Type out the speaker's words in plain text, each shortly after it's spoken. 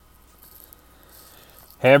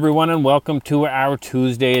Hey everyone, and welcome to our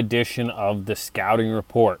Tuesday edition of the Scouting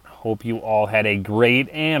Report. Hope you all had a great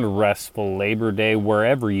and restful Labor Day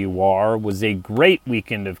wherever you are. It was a great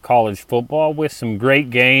weekend of college football with some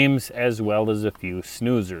great games as well as a few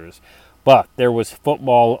snoozers. But there was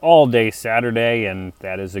football all day Saturday, and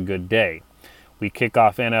that is a good day. We kick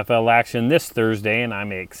off NFL action this Thursday, and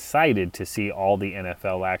I'm excited to see all the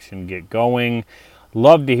NFL action get going.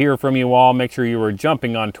 Love to hear from you all. Make sure you are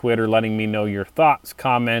jumping on Twitter, letting me know your thoughts,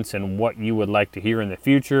 comments, and what you would like to hear in the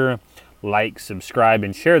future. Like, subscribe,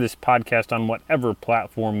 and share this podcast on whatever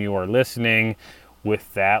platform you are listening.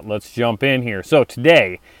 With that, let's jump in here. So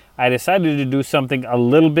today, I decided to do something a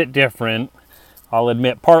little bit different. I'll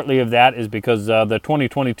admit partly of that is because the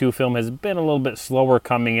 2022 film has been a little bit slower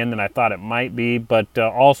coming in than I thought it might be, but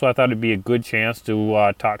also I thought it'd be a good chance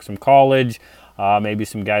to talk some college, maybe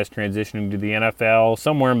some guys transitioning to the NFL,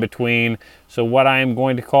 somewhere in between. So what I am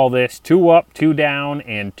going to call this 2 up, 2 down,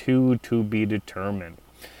 and 2 to be determined.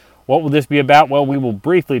 What will this be about? Well, we will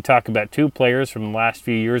briefly talk about 2 players from the last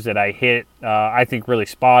few years that I hit, I think, really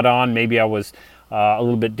spot on. Maybe I was a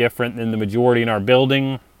little bit different than the majority in our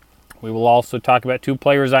building. We will also talk about 2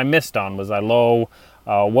 players I missed on. Was I low?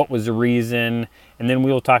 What was the reason? And then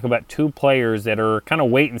we will talk about 2 players that are kind of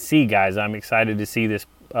wait and see guys. I'm excited to see this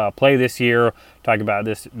play this year, talk about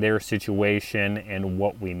their situation and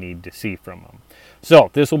what we need to see from them. So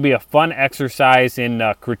this will be a fun exercise in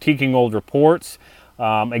critiquing old reports.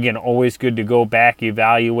 Again, always good to go back,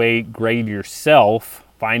 evaluate, grade yourself,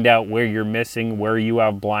 find out where you're missing, where you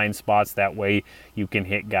have blind spots. That way you can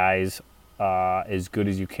hit guys as good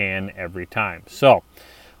as you can every time. So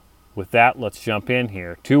with that, let's jump in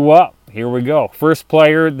here. 2 up. Here we go. First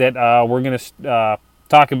player that we're going to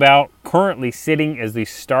talk about currently sitting as the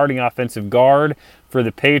starting offensive guard for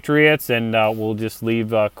the Patriots, and we'll just leave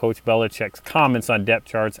Coach Belichick's comments on depth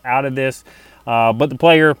charts out of this. But the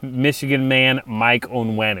player, Michigan man, Mike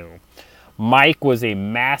Onwenu. Mike was a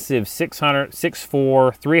massive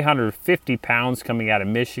 6'4", 350 pounds coming out of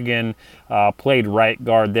Michigan, played right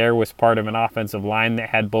guard there, was part of an offensive line that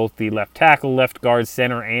had both the left tackle, left guard,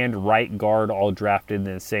 center, and right guard all drafted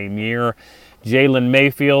in the same year. Jalen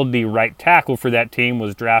Mayfield, the right tackle for that team,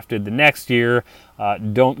 was drafted the next year.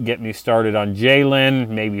 Don't get me started on Jalen,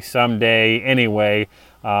 maybe someday. Anyway,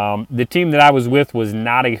 the team that I was with was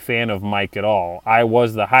not a fan of Mike at all. I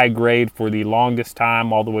was the high grade for the longest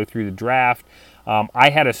time, all the way through the draft.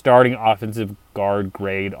 I had a starting offensive guard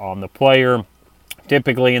grade on the player.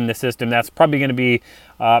 Typically in the system, that's probably going to be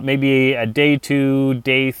maybe a day 2,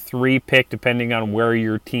 day 3 pick, depending on where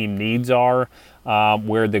your team needs are,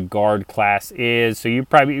 where the guard class is. So you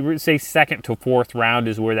probably would say 2nd to 4th round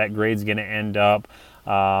is where that grade's going to end up.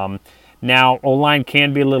 Now, O-line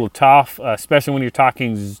can be a little tough, especially when you're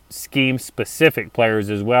talking scheme-specific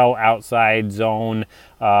players as well, outside zone,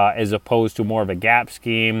 as opposed to more of a gap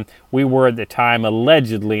scheme. We were at the time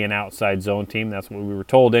allegedly an outside zone team. That's what we were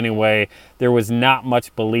told anyway. There was not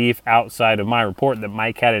much belief outside of my report that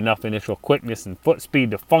Mike had enough initial quickness and foot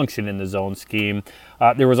speed to function in the zone scheme.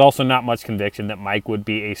 There was also not much conviction that Mike would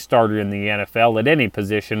be a starter in the NFL at any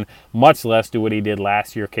position, much less do what he did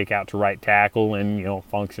last year, kick out to right tackle and,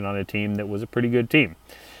 function on a team that was a pretty good team.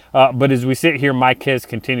 But as we sit here, Mike has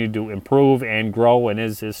continued to improve and grow and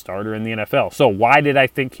is his starter in the NFL. So why did I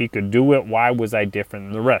think he could do it? Why was I different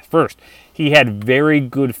than the rest? First, he had very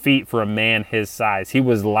good feet for a man his size. He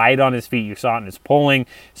was light on his feet. You saw it in his pulling,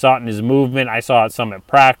 saw it in his movement. I saw it some at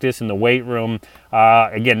practice in the weight room.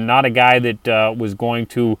 Again, not a guy that was going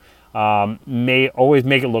to may always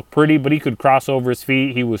make it look pretty, but he could cross over his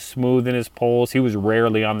feet. He was smooth in his pulls. He was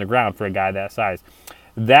rarely on the ground for a guy that size.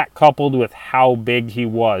 That, coupled with how big he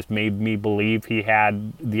was, made me believe he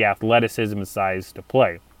had the athleticism and size to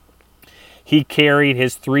play. He carried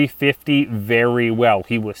his 350 very well.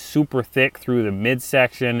 He was super thick through the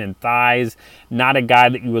midsection and thighs. Not a guy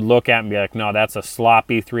that you would look at and be like, no, that's a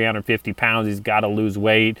sloppy 350 pounds. He's got to lose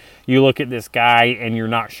weight. You look at this guy and you're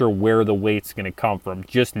not sure where the weight's going to come from.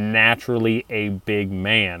 Just naturally a big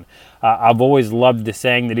man. I've always loved the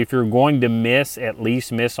saying that if you're going to miss, at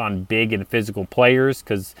least miss on big and physical players,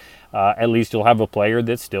 because at least you'll have a player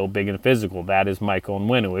that's still big and physical. That is Mike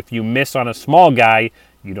Onwenu. If you miss on a small guy,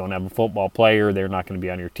 you don't have a football player. They're not going to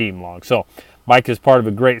be on your team long. So Mike is part of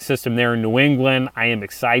a great system there in New England. I am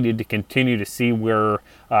excited to continue to see where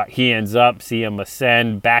he ends up, see him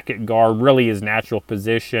ascend back at guard, really his natural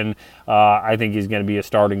position. I think he's going to be a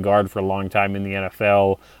starting guard for a long time in the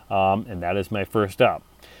NFL, and that is my first up.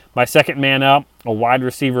 My second man up, a wide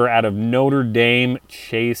receiver out of Notre Dame,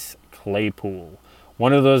 Chase Claypool.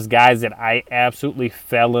 One of those guys that I absolutely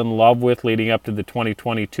fell in love with leading up to the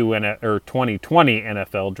 2022 or 2020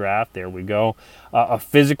 NFL draft. There we go. A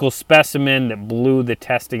physical specimen that blew the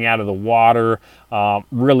testing out of the water,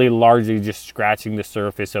 really largely just scratching the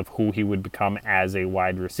surface of who he would become as a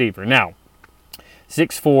wide receiver. Now,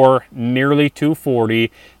 6'4", nearly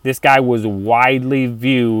 240. This guy was widely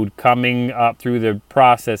viewed coming up through the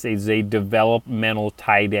process as a developmental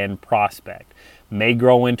tight end prospect. May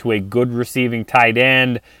grow into a good receiving tight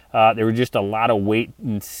end. There was just a lot of wait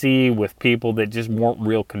and see with people that just weren't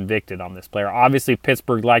real convicted on this player. Obviously,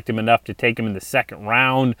 Pittsburgh liked him enough to take him in the second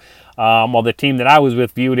round, while the team that I was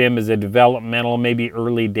with viewed him as a developmental, maybe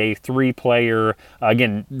early day 3 player.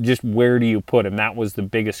 Again, just where do you put him? That was the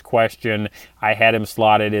biggest question. I had him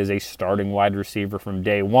slotted as a starting wide receiver from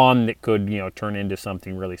day 1 that could, turn into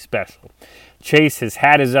something really special. Chase has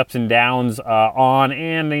had his ups and downs on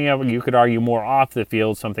and you could argue more off the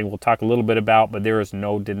field, something we'll talk a little bit about, but there is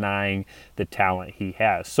no denying the talent he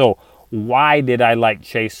has. So why did I like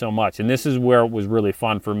Chase so much? And this is where it was really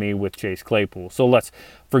fun for me with Chase Claypool. So let's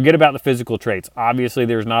forget about the physical traits. Obviously,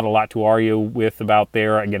 there's not a lot to argue with about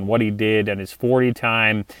there. Again, what he did at his 40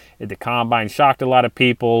 time at the Combine shocked a lot of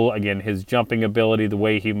people. Again, his jumping ability, the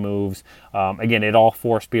way he moves. Again, it all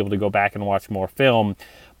forced people to go back and watch more film.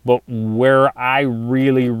 But where I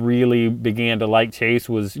really began to like Chase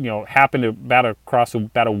was, happened across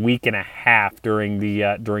about a week and a half during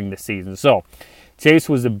the season. So Chase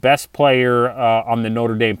was the best player on the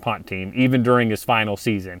Notre Dame punt team, even during his final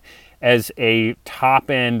season. As a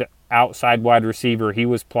top-end outside wide receiver, he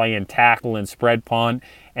was playing tackle and spread punt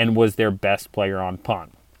and was their best player on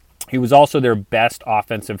punt. He was also their best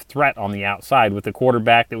offensive threat on the outside with a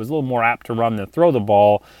quarterback that was a little more apt to run than throw the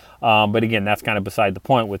ball. But again, that's kind of beside the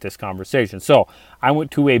point with this conversation. So I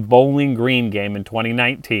went to a Bowling Green game in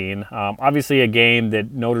 2019. Obviously a game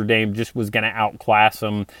that Notre Dame just was going to outclass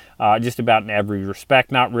them just about in every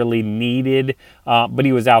respect. Not really needed, but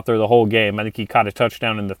he was out there the whole game. I think he caught a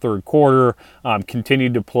touchdown in the third quarter,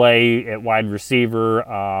 continued to play at wide receiver.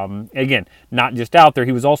 Again, not just out there,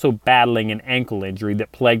 he was also battling an ankle injury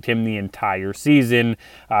that plagued him the entire season.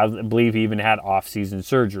 I believe he even had off-season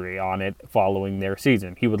surgery on it following their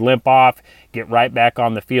season. He would limp off, get right back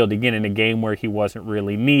on the field again in a game where he wasn't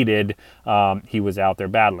really needed. He was out there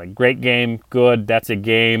battling. Great game, good, that's a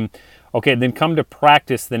game. Okay, then come to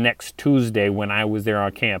practice the next Tuesday when I was there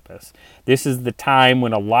on campus. This is the time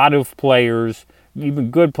when a lot of players,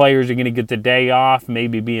 even good players, are going to get the day off,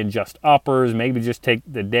 maybe being just uppers, maybe just take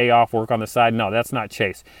the day off, work on the side. No, that's not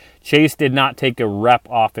Chase. Chase did not take a rep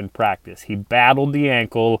off in practice. He battled the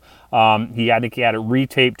ankle. He had it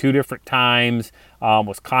retaped 2 different times,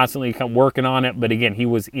 was constantly working on it. But again, he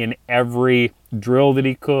was in every drill that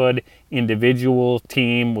he could, individual,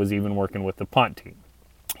 team, was even working with the punt team.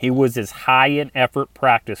 He was as high an effort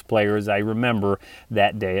practice player as I remember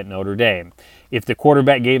that day at Notre Dame. If the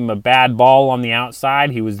quarterback gave him a bad ball on the outside,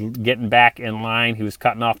 he was getting back in line. He was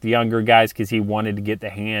cutting off the younger guys because he wanted to get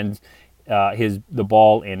the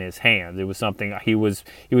ball in his hands. It was something he was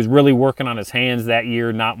really working on his hands that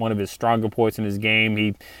year. Not one of his stronger points in his game.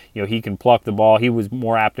 He can pluck the ball. He was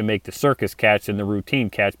more apt to make the circus catch than the routine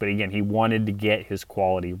catch. But again, he wanted to get his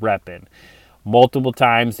quality rep in. Multiple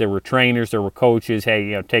times there were trainers, there were coaches,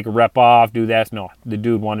 hey, take a rep off, do that. No, the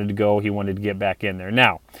dude wanted to go. He wanted to get back in there.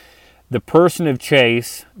 Now, the person of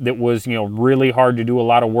Chase that was, really hard to do a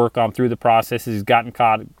lot of work on through the process, has gotten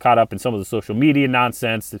caught up in some of the social media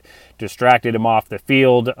nonsense that distracted him off the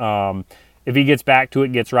field. If he gets back to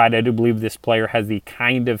it, gets right, I do believe this player has the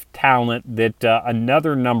kind of talent that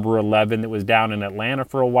another number 11 that was down in Atlanta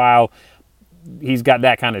for a while, he's got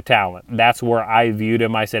that kind of talent. That's where I viewed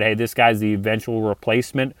him. I said, hey, this guy's the eventual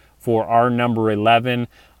replacement for our number 11.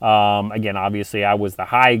 Again, obviously, I was the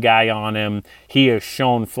high guy on him. He has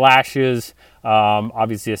shown flashes.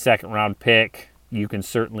 Obviously, a second-round pick. You can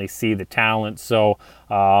certainly see the talent. So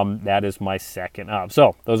that is my second up.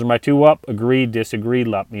 So those are my 2 up. Agree, disagree,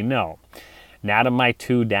 let me know. Now to my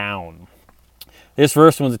 2 down. This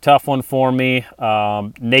first one's a tough one for me.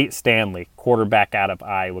 Nate Stanley, quarterback out of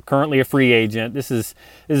Iowa, currently a free agent. This is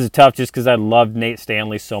tough just because I loved Nate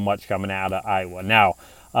Stanley so much coming out of Iowa. Now,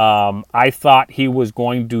 I thought he was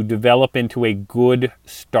going to develop into a good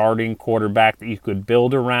starting quarterback that you could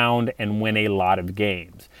build around and win a lot of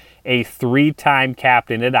games. A 3-time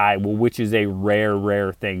captain at Iowa, which is a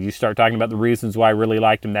rare thing. You start talking about the reasons why I really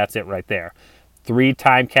liked him, that's it right there.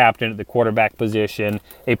 three-time captain at the quarterback position,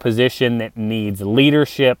 a position that needs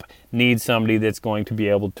leadership, needs somebody that's going to be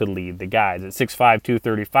able to lead the guys. At 6'5",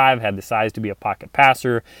 235, had the size to be a pocket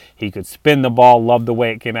passer. He could spin the ball, loved the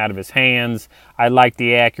way it came out of his hands. I liked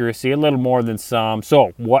the accuracy a little more than some.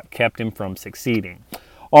 So what kept him from succeeding?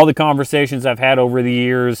 All the conversations I've had over the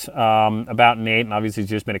years about Nate, and obviously it's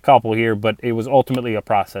just been a couple here, but it was ultimately a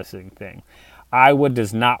processing thing. Iowa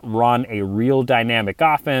does not run a real dynamic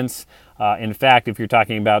offense. In fact, if you're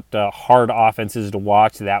talking about hard offenses to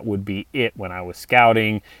watch, that would be it when I was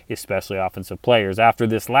scouting, especially offensive players. After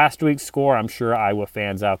this last week's score, I'm sure Iowa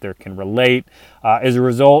fans out there can relate. As a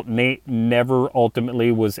result, Nate never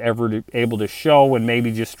ultimately was ever able to show, and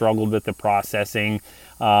maybe just struggled with the processing.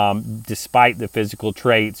 Despite the physical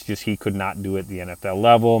traits, just he could not do it at the NFL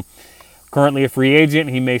level. Currently a free agent.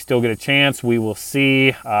 He may still get a chance. We will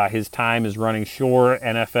see. His time is running short.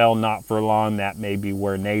 NFL, not for long. That may be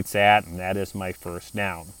where Nate's at, and that is my first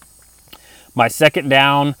down. My second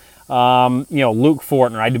down, Luke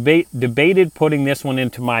Fortner. I debated putting this one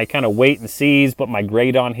into my kind of wait and sees, but my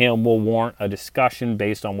grade on him will warrant a discussion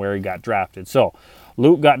based on where he got drafted. So,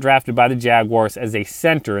 Luke got drafted by the Jaguars as a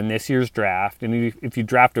center in this year's draft. And if you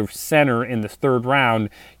draft a center in the third round,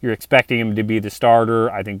 you're expecting him to be the starter.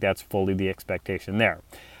 I think that's fully the expectation there.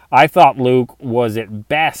 I thought Luke was at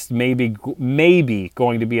best maybe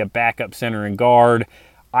going to be a backup center and guard.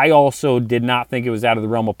 I also did not think it was out of the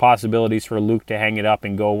realm of possibilities for Luke to hang it up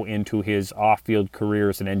and go into his off-field career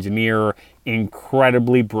as an engineer.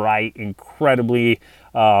 Incredibly bright, incredibly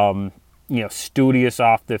studious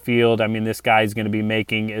off the field. I mean, this guy's going to be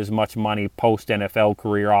making as much money post-NFL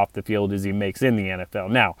career off the field as he makes in the NFL.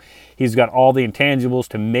 Now, he's got all the intangibles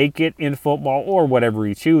to make it in football or whatever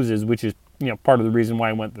he chooses, which is part of the reason why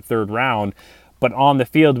I went the third round. But on the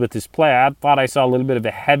field with his play, I thought I saw a little bit of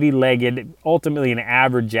a heavy-legged, ultimately an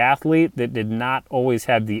average athlete that did not always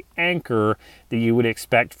have the anchor that you would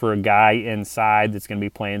expect for a guy inside that's going to be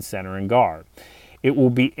playing center and guard. It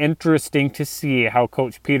will be interesting to see how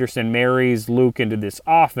Coach Peterson marries Luke into this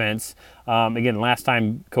offense. Again, last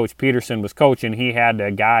time Coach Peterson was coaching, he had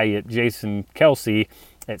a guy at Jason Kelsey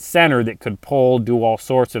at center that could pull, do all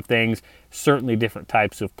sorts of things, certainly different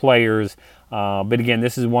types of players. But again,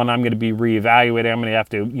 this is one I'm going to be reevaluating. I'm going to have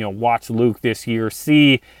to, watch Luke this year,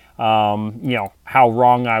 see how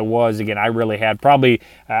wrong I was. Again, I really had probably,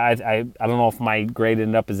 I don't know if my grade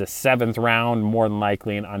ended up as a 7th round, more than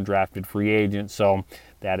likely an undrafted free agent. So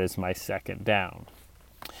that is my second down.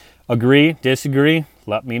 Agree, disagree?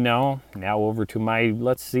 Let me know. Now over to my,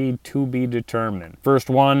 let's see, to be determined. First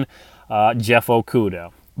one, Jeff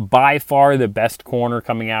Okudah. By far the best corner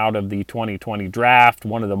coming out of the 2020 draft.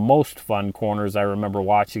 One of the most fun corners I remember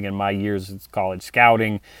watching in my years of college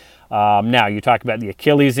scouting. Now, you talk about the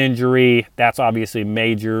Achilles injury. That's obviously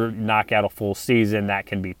major. Knock out a full season. That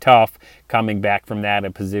can be tough. Coming back from that,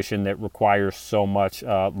 a position that requires so much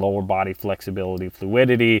lower body flexibility,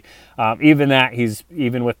 fluidity. Even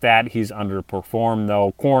with that, he's underperformed,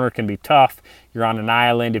 though. Corner can be tough. You're on an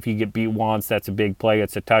island. If you get beat once, that's a big play.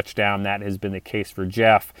 It's a touchdown. That has been the case for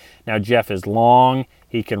Jeff. Now, Jeff is long.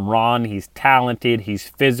 He can run. He's talented. He's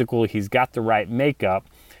physical. He's got the right makeup.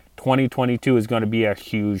 2022 is going to be a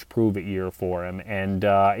huge prove-it year for him, and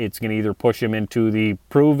it's going to either push him into the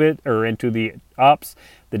prove-it or into the ups,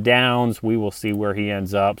 the downs. We will see where he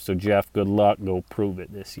ends up. So, Jeff, good luck. Go prove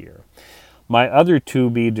it this year. My other to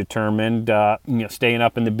be determined, staying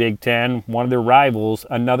up in the Big Ten, one of their rivals,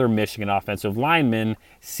 another Michigan offensive lineman,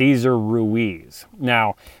 Cesar Ruiz.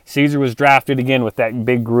 Now, Cesar was drafted again with that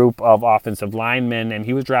big group of offensive linemen, and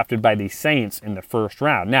he was drafted by the Saints in the first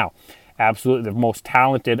round. Now, absolutely the most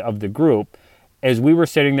talented of the group. As we were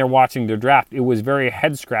sitting there watching the draft, it was very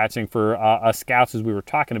head-scratching for us scouts as we were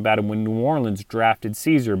talking about him when New Orleans drafted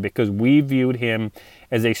Cesar, because we viewed him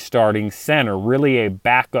as a starting center, really a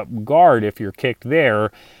backup guard if you're kicked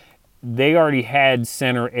there. They already had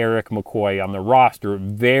center Eric McCoy on the roster.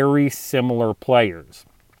 Very similar players.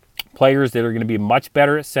 Players that are going to be much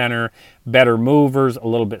better at center, better movers, a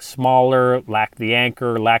little bit smaller, lack the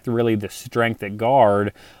anchor, lack really the strength at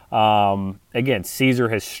guard. Again, Cesar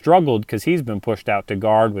has struggled because he's been pushed out to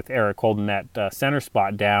guard with Eric holding that center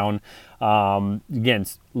spot down. Again,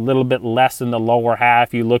 a little bit less in the lower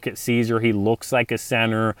half. You look at Cesar, he looks like a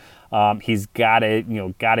center. He's got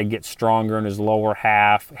to get stronger in his lower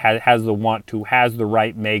half, has the want to, has the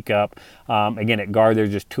right makeup. Again, at guard,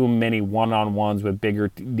 there's just too many one-on-ones with bigger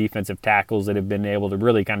defensive tackles that have been able to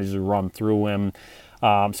really kind of just run through him.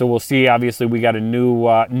 So we'll see. Obviously, we got a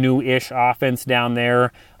new-ish offense down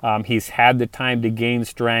there. He's had the time to gain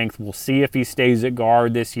strength. We'll see if he stays at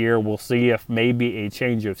guard this year. We'll see if maybe a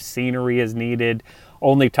change of scenery is needed.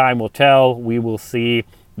 Only time will tell. We will see.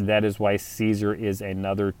 That is why Caesar is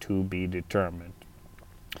another to be determined.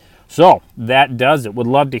 So that does it. Would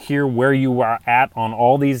love to hear where you are at on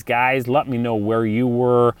all these guys. Let me know where you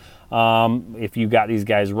were, if you got these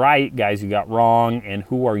guys right, guys you got wrong, and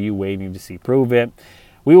who are you waiting to see prove it.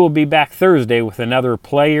 We will be back Thursday with another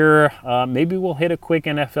player. Maybe we'll hit a quick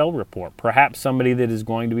NFL report. Perhaps somebody that is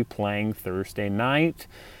going to be playing Thursday night.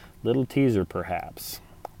 Little teaser perhaps.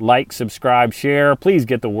 Like, subscribe, share. Please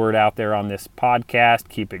get the word out there on this podcast.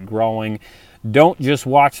 Keep it growing. Don't just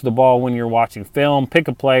watch the ball when you're watching film. Pick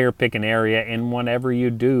a player, pick an area, and whenever you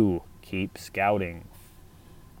do, keep scouting.